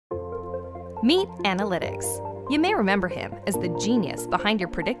Meet Analytics. You may remember him as the genius behind your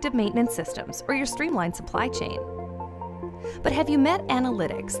predictive maintenance systems or your streamlined supply chain. But have you met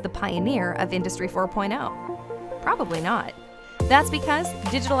Analytics, the pioneer of Industry 4.0? Probably not. That's because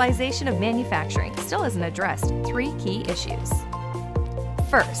digitalization of manufacturing still hasn't addressed three key issues.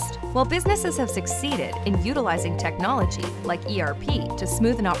 First, while businesses have succeeded in utilizing technology like ERP to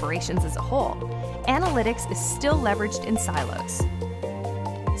smoothen operations as a whole, analytics is still leveraged in silos.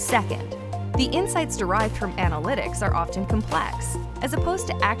 Second, the insights derived from analytics are often complex, as opposed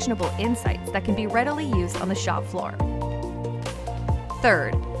to actionable insights that can be readily used on the shop floor.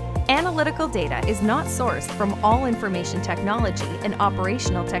 Third, analytical data is not sourced from all information technology and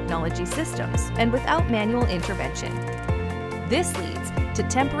operational technology systems and without manual intervention. This leads to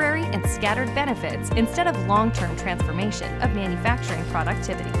temporary and scattered benefits instead of long-term transformation of manufacturing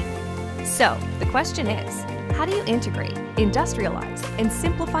productivity. So, the question is, how do you integrate, industrialize, and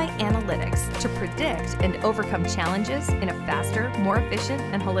simplify analytics to predict and overcome challenges in a faster, more efficient,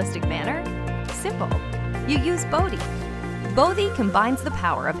 and holistic manner? Simple. You use Bodhee. Bodhee combines the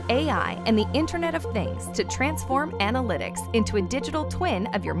power of AI and the Internet of Things to transform analytics into a digital twin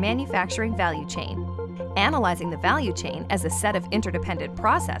of your manufacturing value chain. Analyzing the value chain as a set of interdependent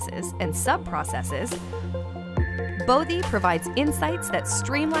processes and sub-processes, Bodhee provides insights that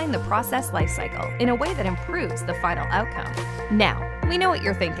streamline the process lifecycle in a way that improves the final outcome. Now, we know what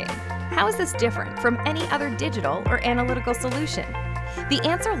you're thinking. How is this different from any other digital or analytical solution? The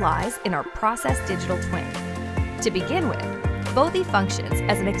answer lies in our process digital twin. To begin with, Bodhee functions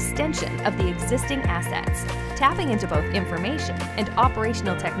as an extension of the existing assets, tapping into both information and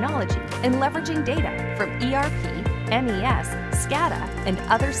operational technology and leveraging data from ERP, MES, SCADA, and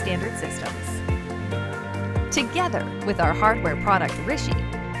other standard systems. Together with our hardware product Rishi,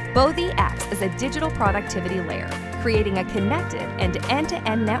 Bodhee acts as a digital productivity layer, creating a connected and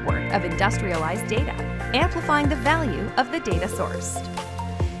end-to-end network of industrialized data, amplifying the value of the data sourced.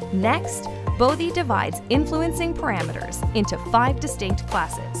 Next, Bodhee divides influencing parameters into 5 distinct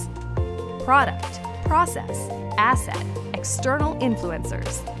classes: product, process, asset, external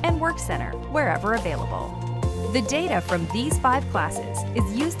influencers, and work center, wherever available. The data from these 5 classes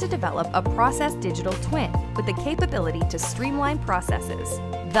is used to develop a process digital twin with the capability to streamline processes,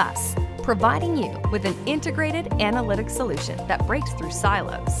 thus providing you with an integrated analytic solution that breaks through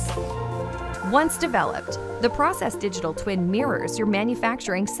silos. Once developed, the process digital twin mirrors your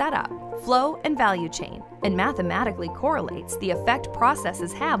manufacturing setup, flow, and value chain, and mathematically correlates the effect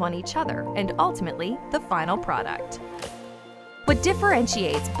processes have on each other and ultimately the final product. What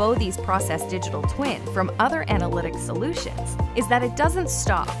differentiates Bodhee's process digital twin from other analytic solutions is that it doesn't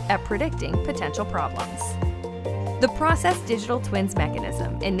stop at predicting potential problems. The process digital twins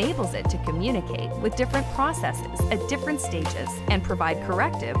mechanism enables it to communicate with different processes at different stages and provide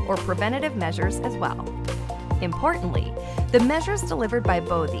corrective or preventative measures as well. Importantly, the measures delivered by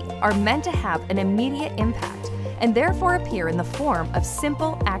Bodhee are meant to have an immediate impact and therefore appear in the form of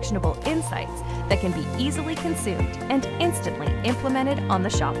simple, actionable insights that can be easily consumed and instantly implemented on the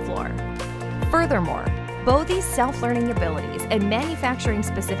shop floor. Furthermore, Bodhee's self-learning abilities and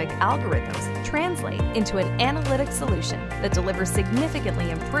manufacturing-specific algorithms translate into an analytic solution that delivers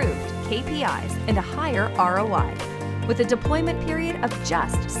significantly improved KPIs and a higher ROI, with a deployment period of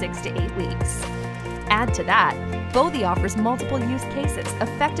just 6 to 8 weeks. Add to that, Bodhee offers multiple use cases,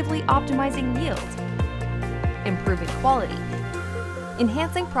 effectively optimizing yield, improving quality,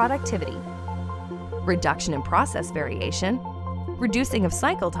 enhancing productivity, reduction in process variation, reducing of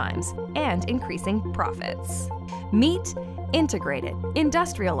cycle times, and increasing profits. Meet integrated,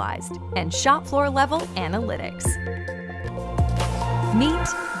 industrialized, and shop floor level analytics. Meet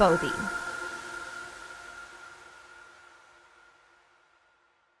Bodhee.